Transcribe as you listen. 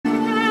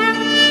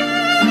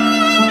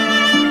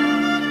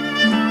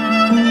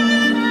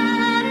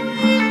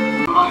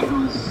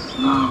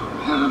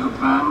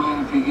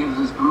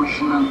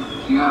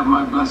You have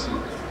my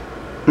blessing.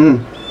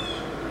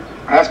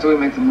 After we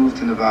make the move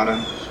to Nevada,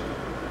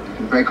 you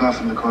can break off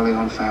from the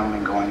Corleone family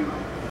and go on your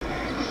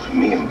own.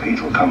 Me and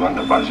Pete will come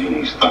under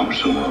Barzini's thumb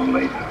sooner or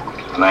later.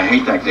 And I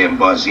hate that damn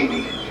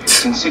Barzini.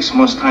 In 6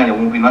 months' time, there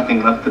won't be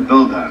nothing left to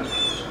build on.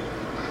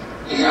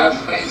 You have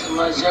faith in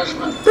my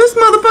judgment? This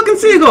motherfucking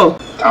Siegel.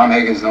 Tom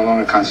Hagen's no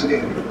longer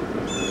conciliating.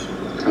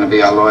 He's going to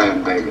be our lawyer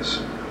in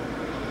Vegas.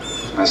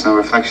 That's no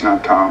reflection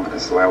on Tom, but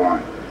that's the way I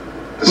want it.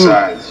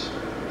 Besides,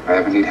 if I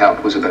ever need help,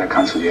 who's a better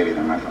conciliator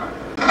than my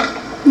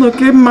father?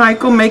 Look at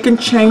Michael making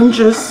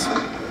changes.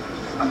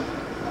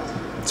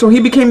 So he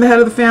became the head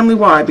of the family.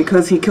 Why?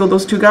 Because he killed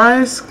those 2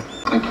 guys?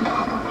 Thank you,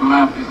 Papa. I'm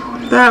happy for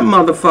you. That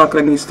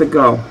motherfucker needs to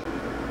go.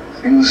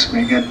 Things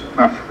may get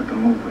rough with the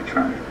move we're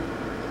trying.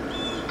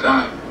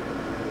 God.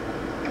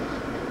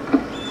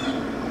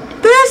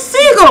 There's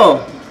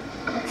Siegel!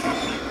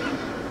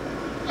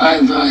 I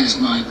advise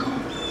Michael.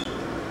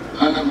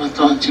 I never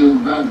thought you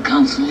were bad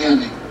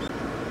conciliating.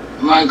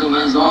 Michael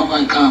has all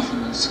my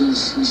confidence,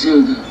 as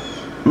you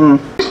do.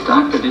 This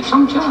doctor did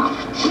some job.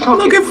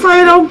 Look at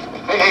Fredo.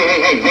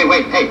 Hey,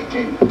 wait, hey,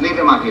 leave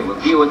him out here. We'll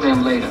deal with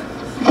them later.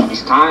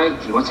 He's tired.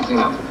 He wants to clean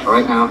up. All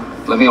right, now,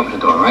 let me open the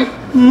door, all right?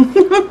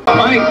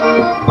 Mike,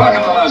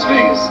 welcome to Las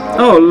Vegas.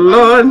 Oh,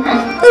 Lord.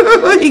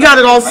 He got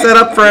it all set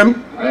up for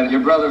him.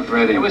 Your brother,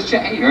 Freddie. It was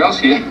Hey, girls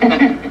here.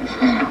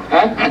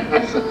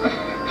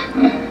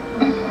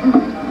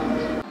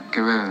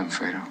 Get rid of them,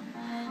 Fredo.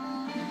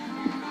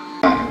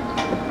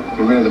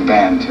 Get rid of the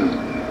band, too.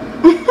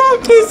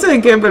 He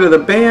said get rid of the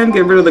band,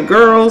 get rid of the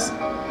girls.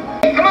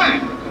 Hey, come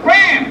on,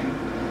 Graham!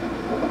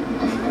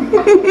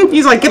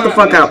 He's like, get the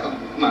fuck out.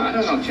 Come on, I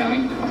don't know,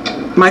 Johnny.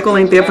 Michael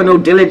ain't there for no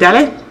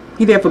dilly-dally.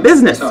 He there for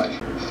business. Sorry.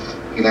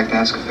 You'd like to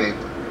ask a favor?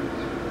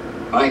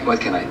 Mike, what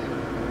can I do?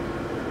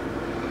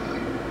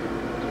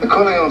 The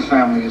Corleone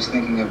family is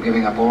thinking of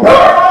giving up all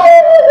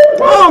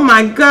Oh,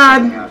 my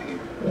God. out here.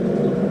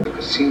 The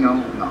casino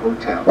and the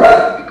hotel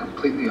will be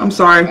completely I'm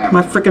sorry,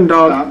 my freaking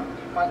dog.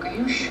 Mike, are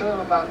you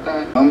sure about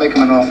that? I'll make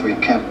him an offer he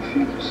can't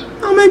refuse.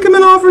 I'll make him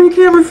an offer he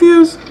can't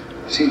refuse.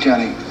 See,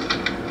 Johnny,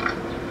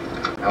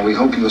 now we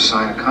hope you'll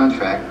sign a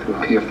contract to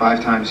appear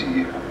 5 times a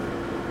year.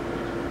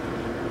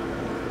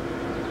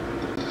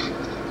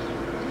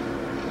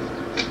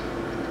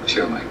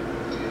 Sure, Mike.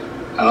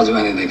 I'll do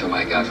anything for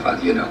my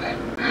Godfather, you know that.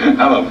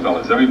 Hello,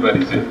 fellas.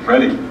 Everybody's here.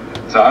 Freddie,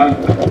 Tom.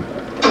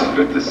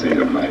 Good to see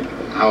you, Mike.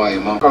 How are you,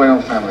 Mom?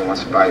 Corleone family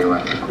wants to buy you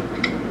out.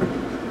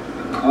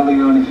 The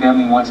Corleone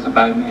family wants to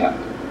buy me out.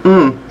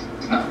 Mm.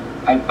 No,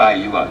 I'd buy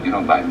you out. You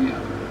don't buy me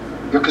out.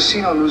 Your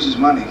casino loses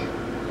money.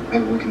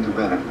 Maybe we can do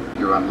better.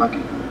 You're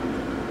unlucky.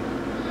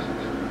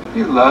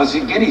 You lousy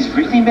guineas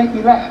really make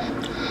me laugh.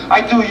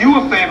 I do you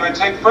a favor and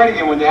take Freddie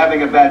in when you're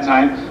having a bad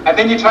time, and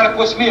then you try to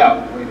push me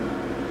out. Wait a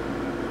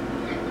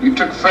minute. You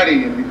took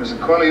Freddie in because the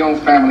Corleone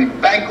family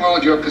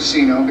bankrolled your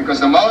casino because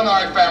the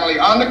Molinari family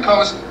on the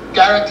coast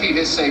guaranteed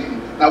his safety.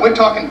 Now we're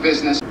talking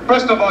business.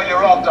 First of all,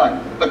 you're all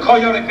done. The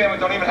Corleone family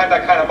don't even have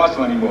that kind of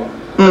muscle anymore.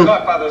 The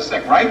Godfather's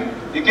sick, right?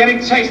 You're getting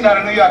chased out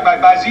of New York by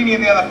Barzini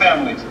and the other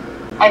families.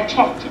 I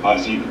talked to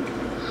Barzini.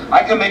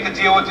 I can make a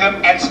deal with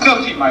him and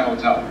still keep my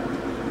hotel.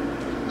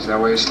 Is that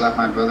why you slap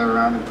my brother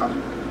around in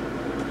public?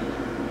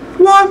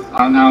 What?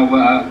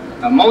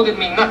 Mo didn't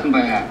mean nothing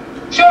by that.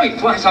 Sure, he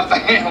flies off the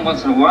handle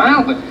once in a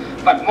while,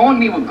 but Mo and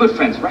me were good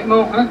friends, right,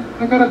 Mo, huh?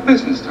 I got a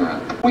business to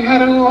run. We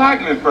had a little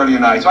argument, Freddie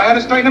and I, so I had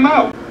to straighten him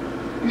out.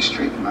 You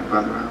straightened my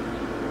brother out.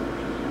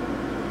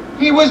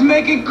 He was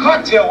making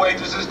cocktail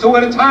waitresses 2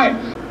 at a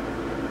time.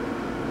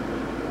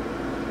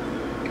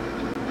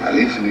 I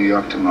leave for New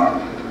York tomorrow.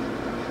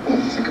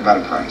 Think about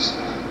a price.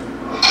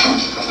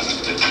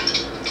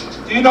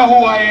 Do you know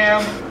who I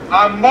am?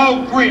 I'm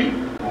Mo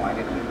Green. Oh, I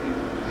get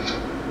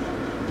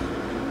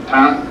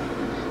that.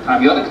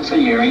 Tom, you're the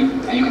consigliere,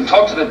 and you can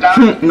talk to the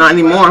Don. Not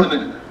anymore.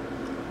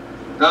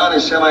 Don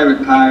is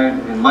semi-retired,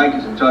 and Mike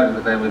is in charge of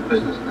the family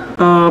business now.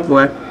 Oh,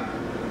 boy.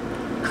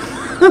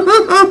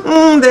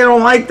 They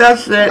don't like that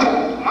shit.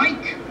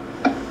 Mike,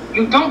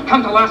 you don't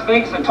come to Las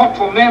Vegas and talk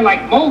to a man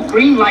like Mo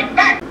Green like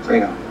that.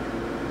 Fredo,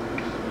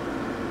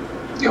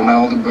 you're my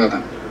older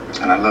brother,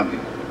 and I love you.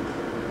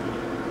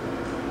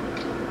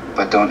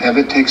 But don't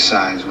ever take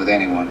sides with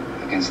anyone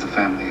against the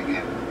family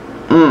again.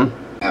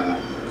 Ever.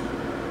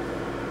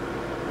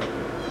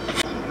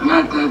 And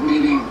at that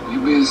meeting,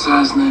 you'll be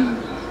assassinated.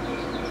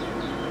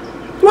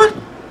 What?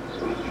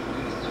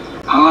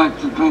 I like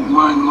to drink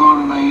mine more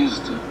than I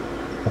used to.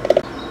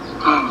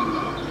 I don't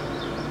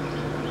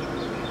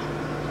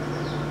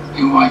know.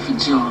 Your wife and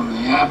children, are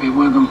you happy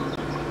with them?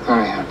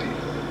 Very happy.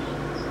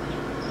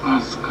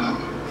 That's good.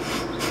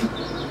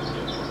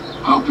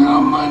 I hope you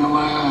don't mind the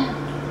way I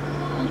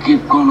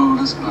keep going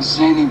over this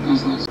Barzini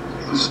business.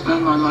 I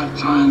spend my life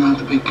trying not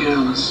to be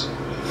careless.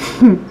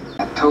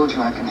 I told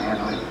you I can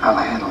handle it. I'll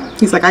handle it.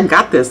 He's like, I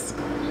got this.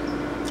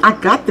 I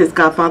got this,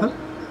 Godfather.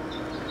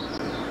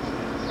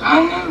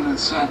 I knew that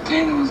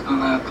Sartina was going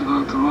to have to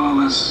go through all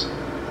this.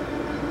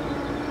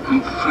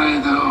 And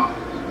Fredo,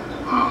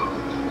 oh,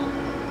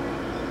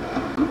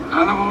 I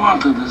never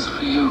wanted this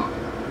for you.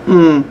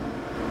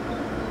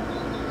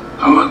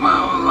 I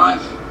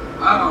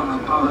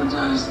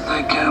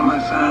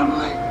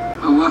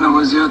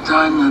was your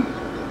time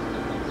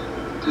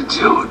that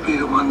you would be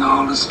the one to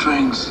hold the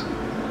strings.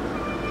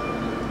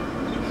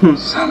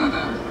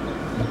 Senator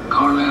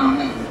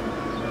Corleone.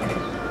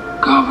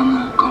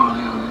 Governor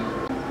Corleone.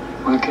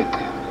 We'll get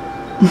there.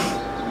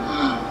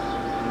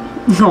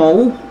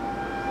 No.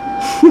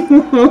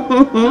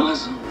 Now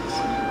listen,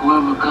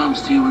 whoever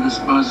comes to you with this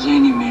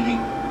Barzini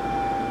meeting,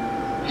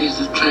 he's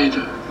a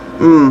traitor.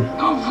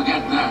 Don't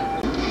forget that.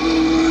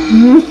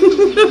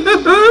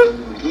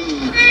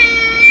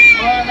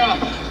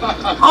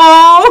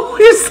 Oh,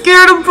 you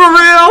scared him for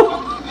real.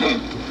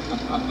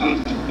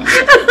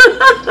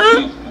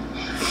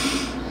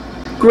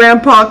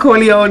 Grandpa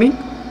Corleone.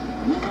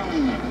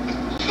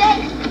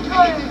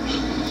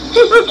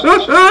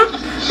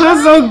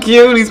 That's so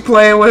cute. He's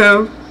playing with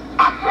him.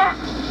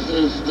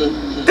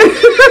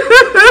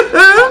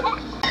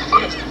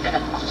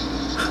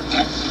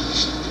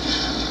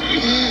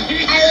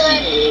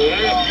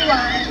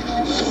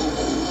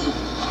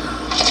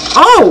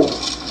 Oh!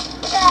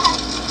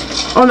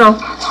 Oh no.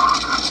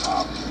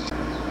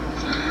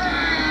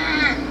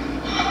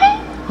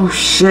 Oh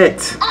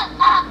shit.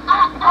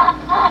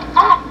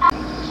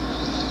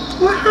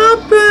 What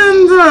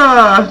happened?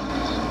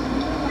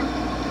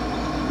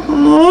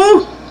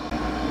 Oh.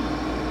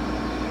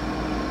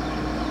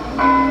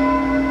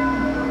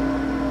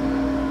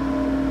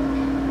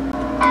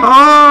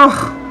 Oh.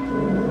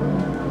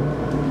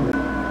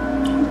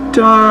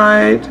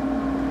 Died.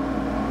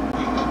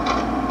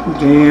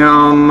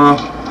 Damn.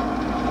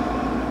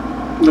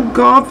 The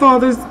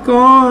Godfather's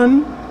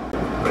gone.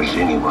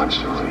 Barzini wants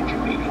to arrange a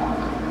meeting.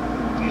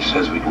 He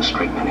says we can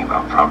straighten any of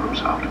our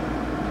problems out.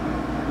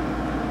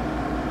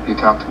 You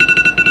talked to him?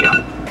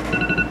 Yeah.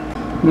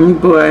 Oh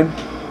boy.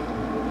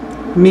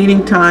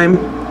 Meeting time.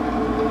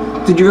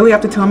 Did you really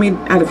have to tell me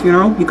at a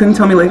funeral? You couldn't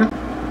tell me later?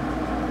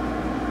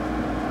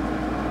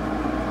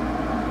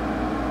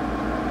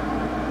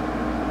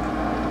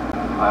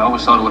 I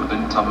always thought it would have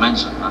been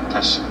Clemenza, not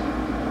Tessia.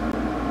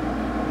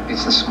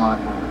 It's the smart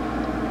one.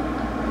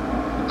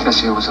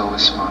 Tessia was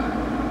always smarter.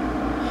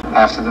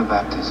 After the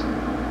baptism,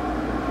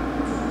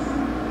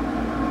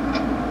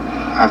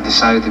 I've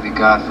decided to be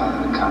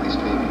godfather to Connie's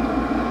baby.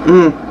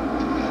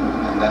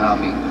 And then I'll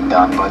meet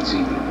Don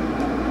Barzini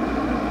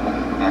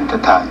and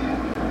Tatalia,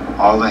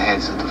 all the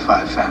heads of the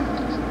 5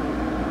 families.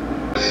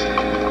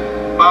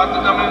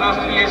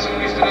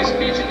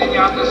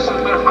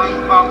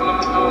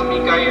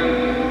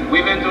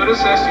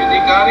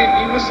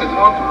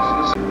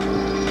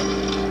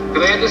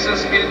 Credes in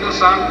Spiritus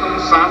Sanctum,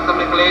 Sanctam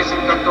Ecclesiam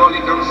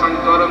Catholicam,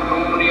 Sanctorum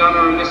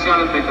Communionem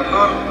Missionem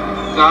Peccatorum,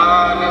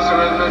 da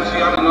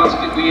resurrectione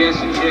nostri qui es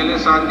in cielo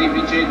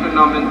sanctificetur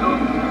nomen tuum,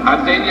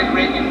 adveniat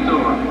regnum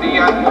tuum,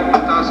 fiat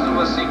voluntas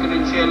tua sicut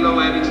in cielo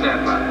et in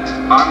terra.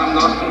 Panem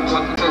nostrum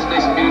quotidianum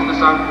est Spiritus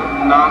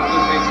Sanctum,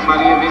 natus ex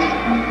Maria Virgo,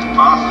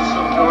 passus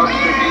sub tuos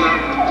tribula,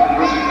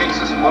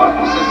 crucifixus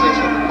mortus est ex.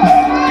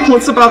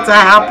 What's about to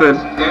happen?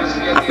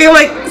 I feel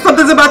like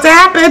something's about to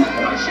happen.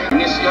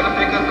 Missionem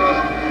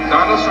Peccatorum.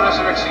 Carlos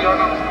Resurrection.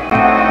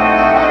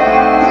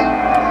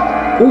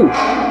 Ooh.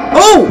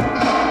 Oh!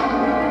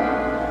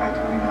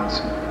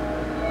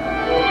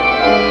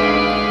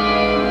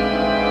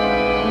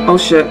 Oh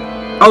shit.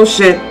 Oh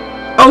shit.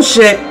 Oh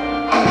shit.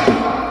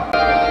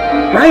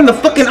 Right in the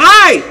fucking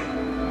eye!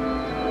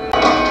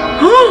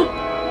 Huh?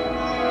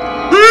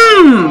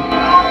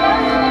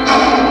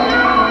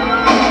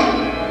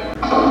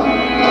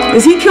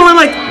 Is he killing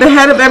like the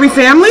head of every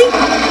family?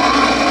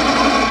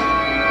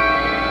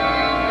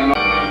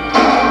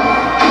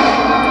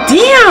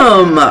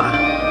 Damn!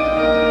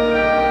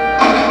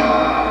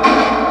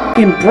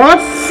 In broad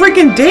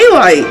freaking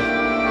daylight.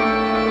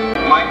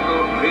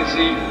 Michael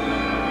Rizzi,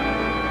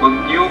 will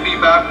you be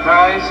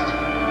baptized?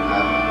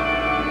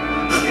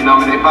 In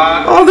nomine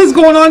Patris. All this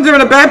going on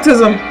during a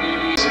baptism.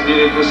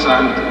 Spiritus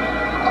Sancto.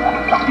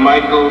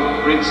 Michael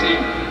Rizzi,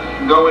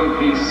 go in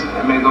peace,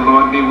 and may the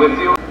Lord be with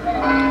you.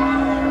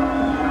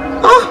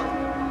 Oh.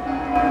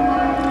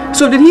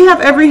 So did he have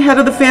every head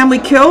of the family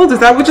killed? Is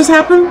that what just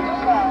happened?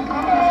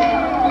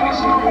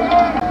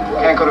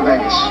 Can't go to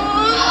Vegas.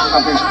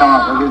 Something's come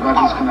up.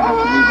 Everybody's gonna have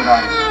to leave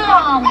without us.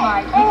 Oh,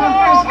 Mike, it's our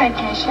first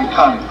vacation.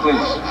 Connie,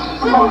 please.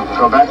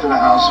 Go back to the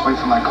house. Wait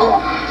for my call.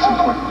 It's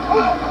important.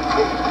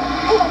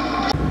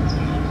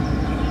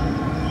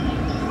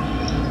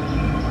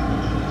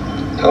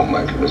 Tell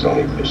Mike it was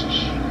only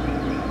business.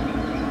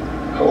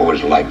 I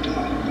always liked him.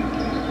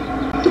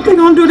 What they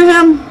gonna do to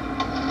him?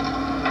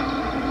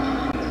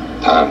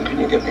 Tom, can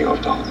you get me off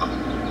the hook?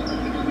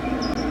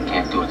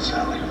 Can't do it,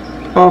 Sally.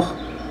 Oh.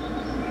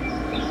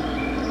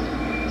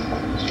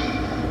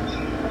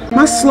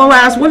 My slow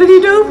ass, what did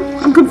he do?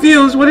 I'm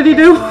confused. What did he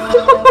do?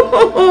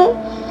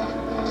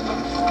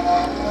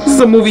 This is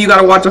a movie you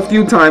gotta watch a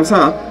few times,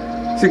 huh?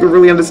 So you can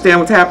really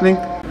understand what's happening.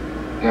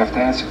 You have to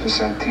answer for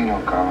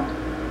Santino, Carl.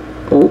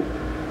 Oh.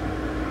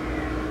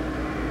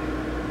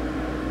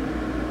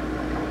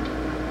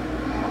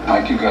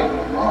 Mike, you got it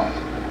all wrong.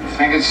 You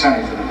fingered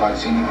Sonny for the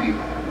Barzini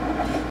people.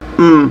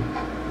 You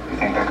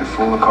think I could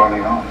fool a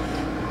Corleone?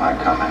 My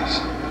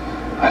comments.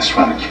 Nice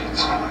run,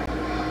 kids.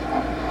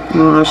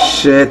 Oh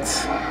shit.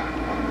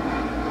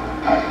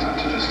 Don't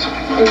do this to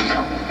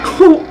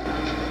me.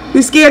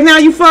 You scared now,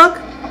 you fuck?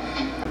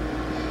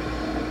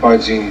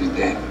 Barzini's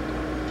dead.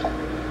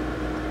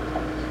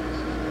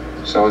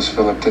 So is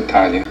Philip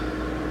Tattaglia,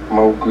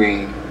 Mo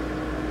Green,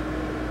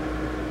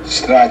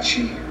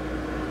 Stracci.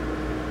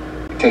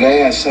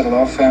 Today I settle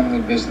all family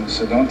business,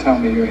 so don't tell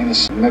me you're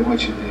innocent. Admit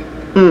what you did.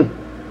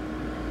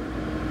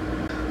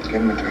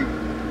 Get him a drink.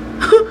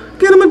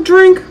 Get him a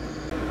drink.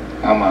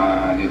 Come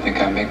on, you think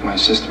I make my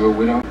sister a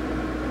widow?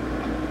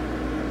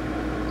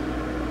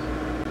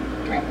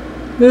 Drink.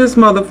 This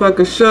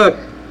motherfucker shook.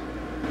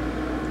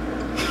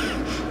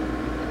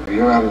 If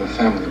you're out of the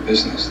family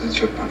business, that's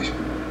your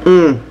punishment.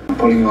 I'm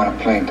putting you on a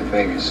plane to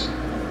Vegas.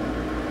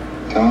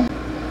 Tell him.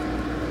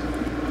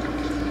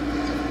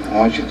 I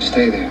want you to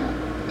stay there.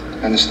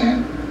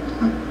 Understand?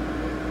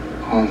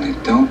 Only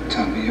don't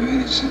tell me you're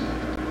innocent,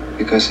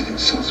 because it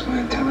insults my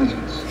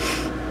intelligence.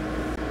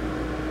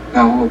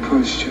 Now, who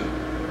approached you?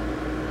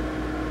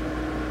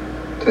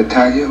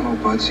 Tattaglia or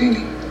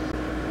Barzini?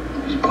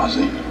 Who's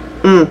Barzini?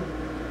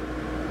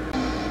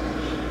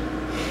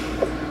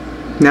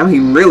 Now he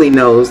really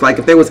knows. Like,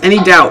 if there was any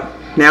doubt,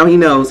 now he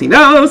knows. He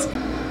knows.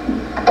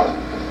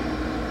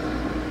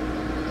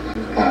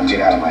 Now,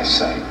 get out of my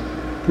sight.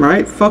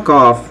 Right? Fuck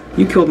off.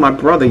 You killed my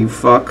brother, you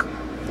fuck.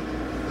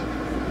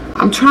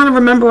 I'm trying to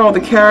remember all the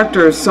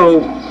characters,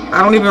 so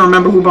I don't even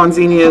remember who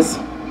Barzini is.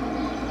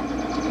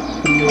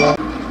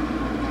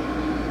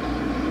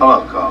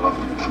 Hello, Carlo.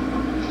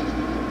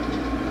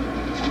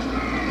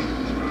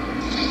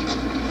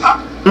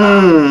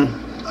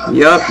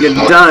 Yup, you're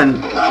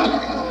done.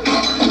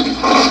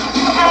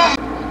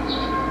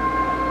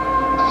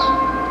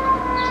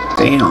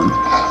 Damn.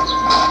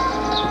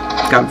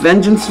 Got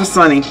vengeance for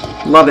Sonny.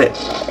 Love it.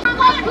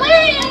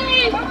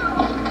 Please!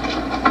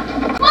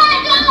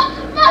 Michael!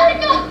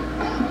 Michael!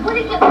 What are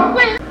you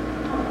doing?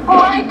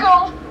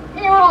 Michael,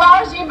 you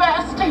lousy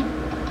bastard.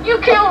 You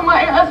killed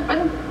my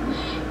husband.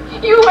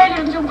 You waited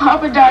until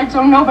Papa died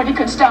so nobody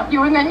could stop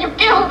you, and then you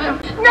killed him.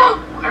 No,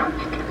 what am I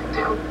gonna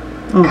do?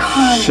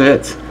 Oh,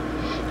 shit.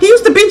 He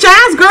used to beat your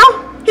ass,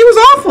 girl. He was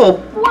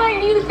awful. Why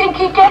do you think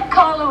he got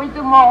Carlo at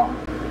the mall?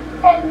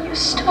 And you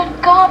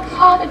stood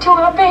godfather to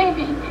our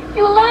baby.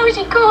 You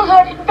lousy,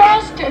 cold-hearted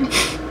bastard.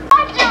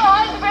 That's your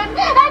husband.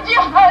 That's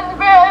your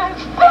husband.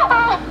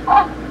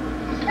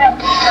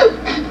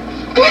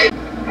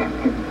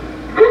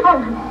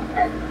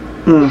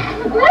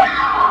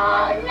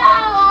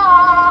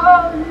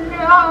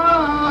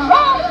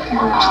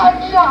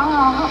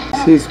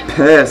 No. She's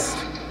pissed.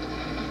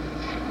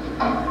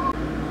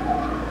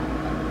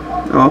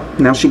 Oh,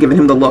 now she's giving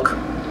him the look.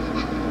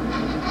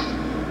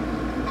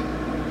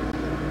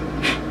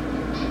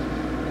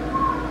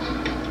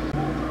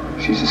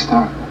 She's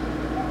hysterical.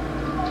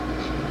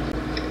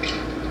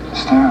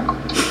 Hysterical.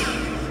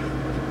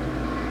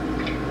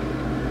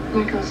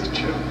 Michael, is it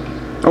true?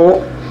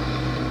 Oh.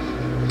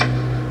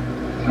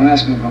 Don't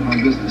ask me about my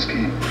business,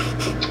 Kate.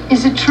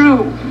 Is it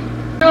true?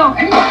 No.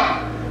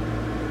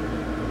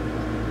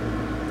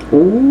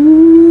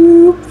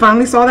 Ooh,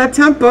 finally saw that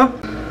temper.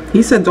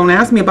 He said, don't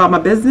ask me about my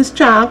business,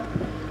 child.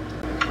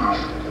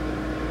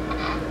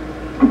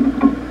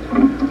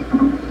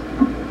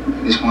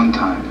 This one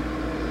time.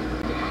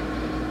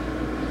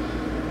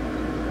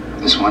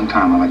 This one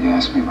time I'll let you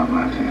ask me about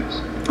my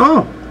affairs.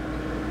 Oh.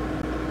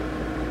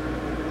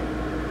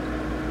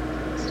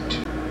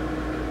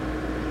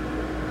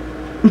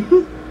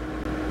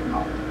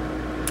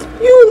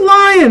 You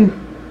lying.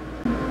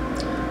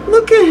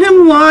 Look at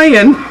him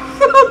lying.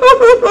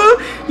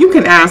 You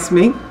can ask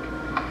me.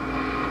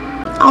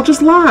 I'll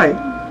just lie.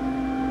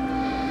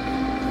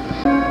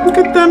 Look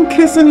at them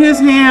kissing his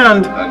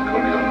hand.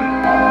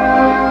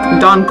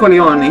 Don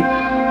Corleone.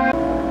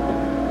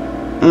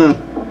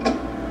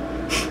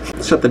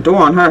 Shut the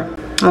door on her.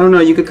 I don't know,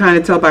 you could kind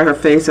of tell by her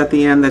face at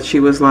the end that she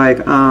was like,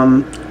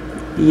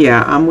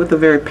 yeah, I'm with a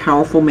very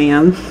powerful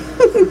man.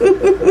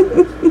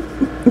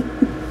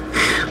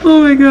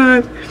 Oh my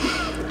god.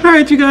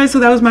 Alright, you guys, so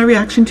that was my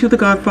reaction to The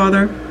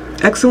Godfather.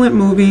 Excellent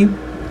movie.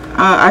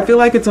 I feel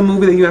like it's a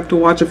movie that you have to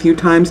watch a few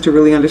times to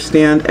really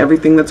understand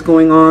everything that's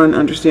going on,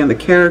 understand the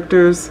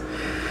characters.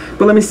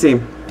 But let me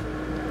see.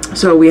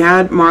 So we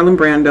had Marlon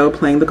Brando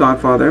playing The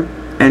Godfather,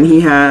 and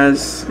he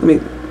has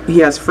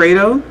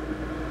Fredo.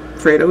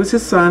 Fredo is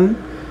his son,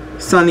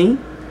 Sonny,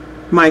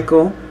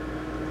 Michael,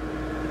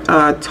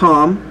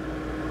 Tom,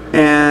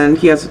 and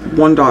he has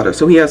one daughter.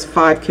 So he has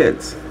 5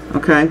 kids,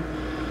 okay?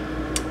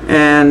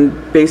 And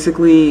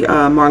basically,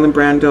 Marlon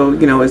Brando,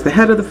 you know, is the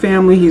head of the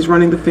family. He's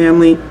running the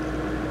family.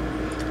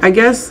 I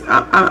guess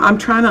I'm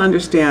trying to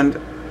understand.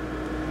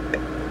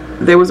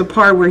 There was a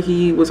part where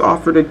he was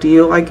offered a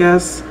deal, I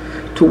guess,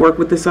 to work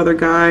with this other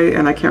guy,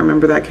 and I can't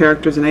remember that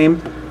character's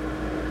name.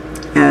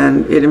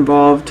 And it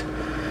involved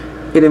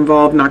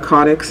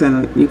narcotics,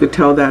 and you could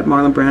tell that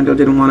Marlon Brando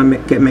didn't want to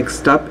get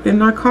mixed up in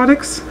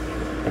narcotics,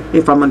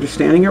 if I'm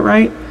understanding it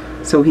right.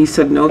 So he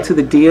said no to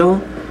the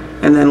deal,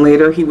 and then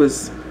later he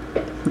was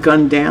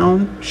gunned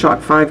down,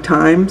 shot 5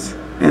 times,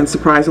 and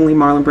surprisingly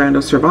Marlon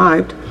Brando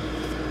survived.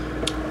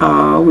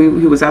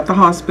 He was at the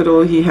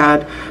hospital. He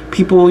had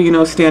people, you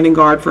know, standing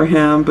guard for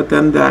him, but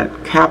then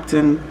that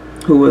captain,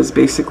 who was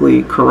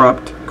basically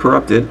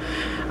corrupted,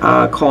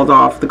 called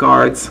off the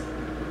guards.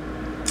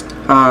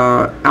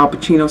 Al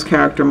Pacino's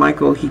character,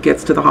 Michael, he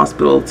gets to the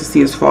hospital to see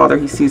his father.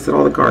 He sees that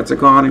all the guards are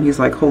gone, and he's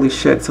like, holy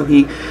shit. So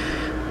he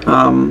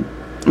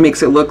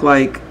makes it look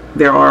like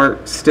there are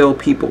still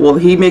people. Well,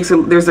 he makes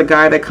it, there's a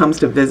guy that comes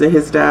to visit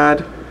his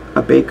dad,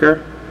 a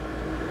baker,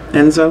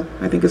 Enzo,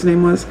 I think his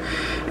name was,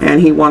 and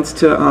he wants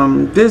to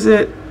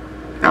visit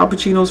Al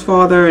Pacino's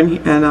father, and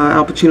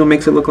Al Pacino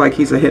makes it look like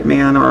he's a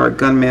hitman or a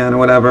gunman or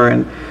whatever,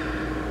 and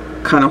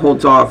kind of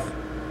holds off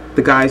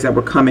the guys that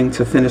were coming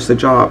to finish the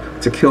job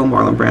to kill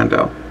Marlon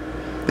Brando.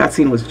 That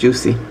scene was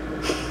juicy.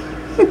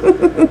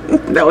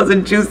 That was a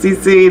juicy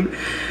scene,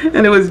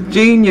 and it was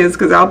genius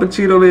because Al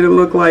Pacino made it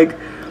look like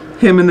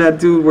him and that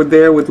dude were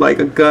there with like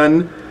a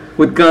gun,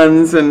 with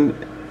guns, and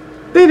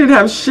they didn't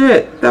have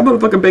shit. That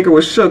motherfucking baker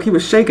was shook. He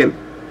was shaking.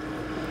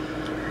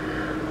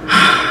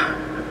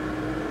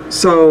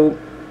 So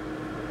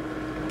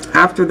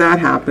after that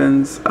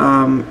happens,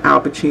 Al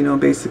Pacino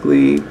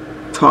basically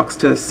talks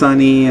to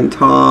Sonny and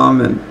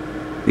Tom and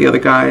the other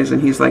guys,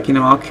 and he's like, you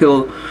know, I'll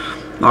kill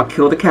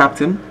the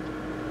captain,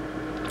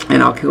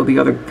 and I'll kill the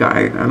other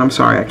guy, and I'm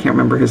sorry, I can't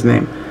remember his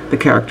name, the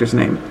character's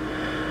name,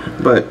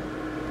 but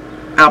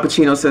Al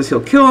Pacino says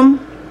he'll kill him.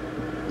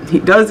 He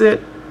does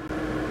it.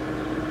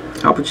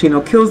 Al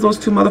Pacino kills those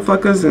two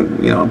motherfuckers,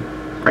 and, you know,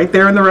 right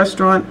there in the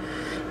restaurant.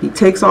 He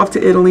takes off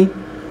to Italy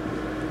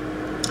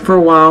for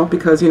a while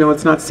because, you know,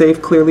 it's not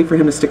safe clearly for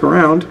him to stick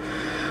around.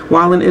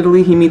 While in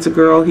Italy, he meets a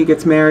girl, he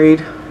gets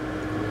married.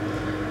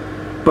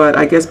 But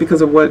I guess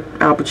because of what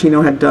Al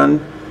Pacino had done,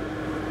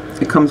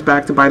 it comes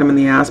back to bite him in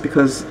the ass,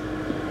 because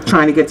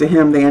trying to get to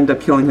him, they end up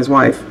killing his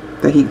wife,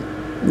 that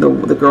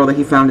the girl that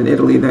he found in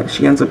Italy, that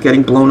she ends up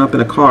getting blown up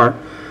in a car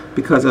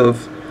because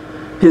of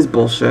his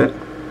bullshit.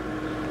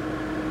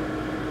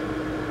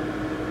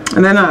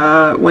 And then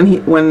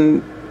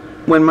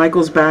when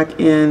Michael's back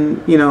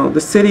in, you know, the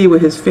city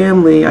with his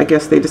family, I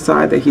guess they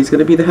decide that he's going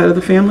to be the head of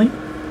the family.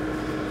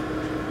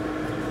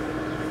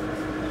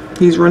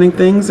 He's running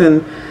things,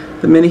 and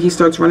the minute he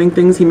starts running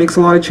things, he makes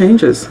a lot of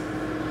changes.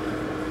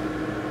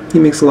 He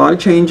makes a lot of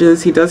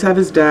changes. He does have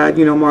his dad,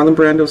 you know, Marlon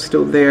Brando's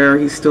still there.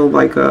 He's still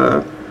like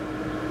a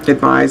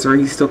advisor.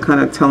 He's still kind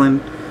of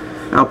telling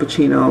Al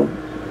Pacino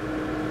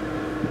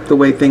the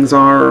way things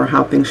are, or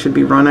how things should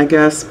be run, I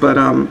guess. But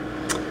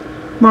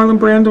Marlon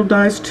Brando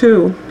dies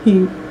too.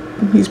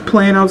 He's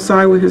playing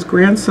outside with his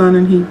grandson,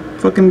 and he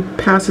fucking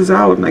passes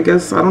out. And I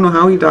guess, I don't know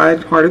how he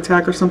died, heart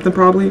attack or something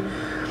probably.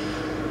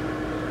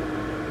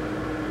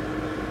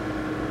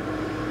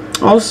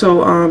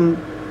 Also,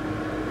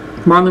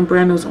 Marlon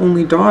Brando's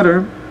only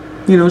daughter,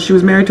 you know, she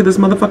was married to this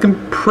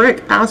motherfucking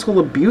prick, asshole,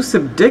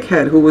 abusive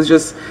dickhead who was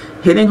just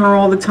hitting her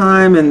all the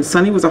time, and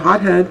Sonny was a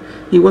hothead.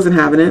 He wasn't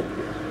having it.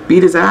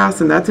 Beat his ass,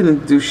 and that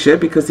didn't do shit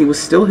because he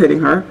was still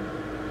hitting her.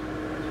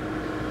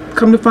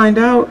 Come to find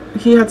out,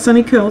 he had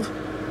Sonny killed.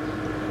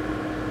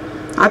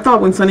 I thought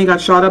when Sonny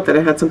got shot up that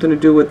it had something to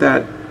do with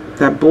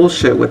that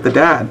bullshit with the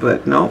dad,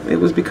 but no, it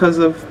was because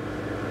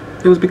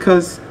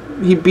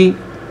he beat,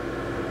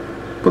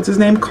 what's his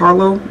name,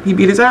 Carlo? He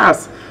beat his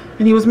ass,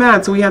 and he was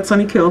mad, so he had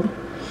Sonny killed.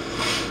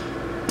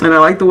 And I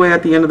like the way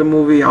at the end of the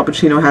movie, Al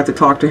Pacino had to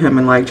talk to him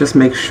and like just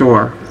make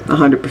sure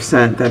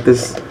 100%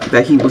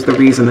 that he was the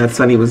reason that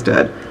Sonny was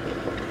dead.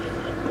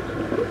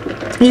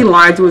 He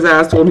lied to his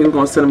ass, told him he was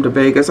going to send him to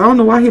Vegas. I don't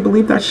know why he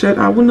believed that shit.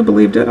 I wouldn't have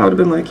believed it. I would have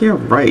been like, yeah,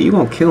 right, you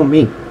gonna kill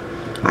me.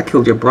 I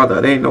killed your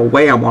brother. There ain't no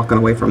way I'm walking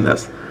away from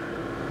this.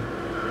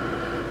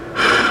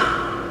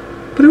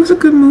 But it was a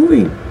good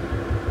movie.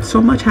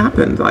 So much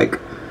happened. Like,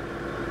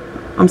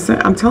 I'm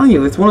telling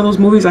you, it's one of those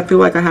movies I feel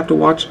like I have to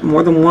watch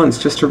more than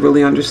once just to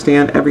really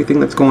understand everything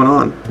that's going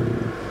on.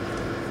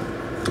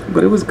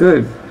 But it was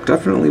good.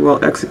 Definitely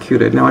well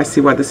executed. Now I see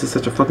why this is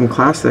such a fucking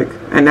classic.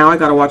 And now I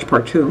gotta watch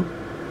part 2.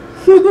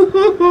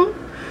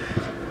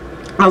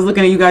 I was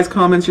looking at you guys'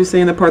 comments. You're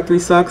saying that part 3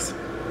 sucks.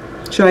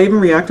 Should I even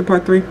react to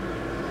part 3?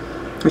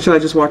 Or should I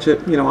just watch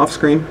it, you know, off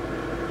screen?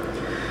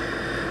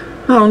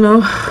 I don't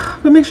know.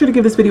 But make sure to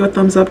give this video a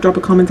thumbs up, drop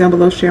a comment down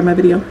below, share my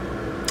video.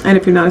 And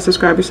if you're not a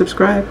subscriber,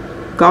 subscribe.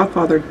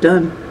 Godfather,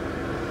 done.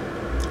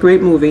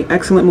 Great movie.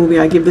 Excellent movie.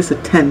 I give this a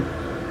 10.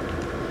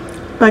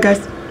 Bye,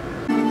 guys.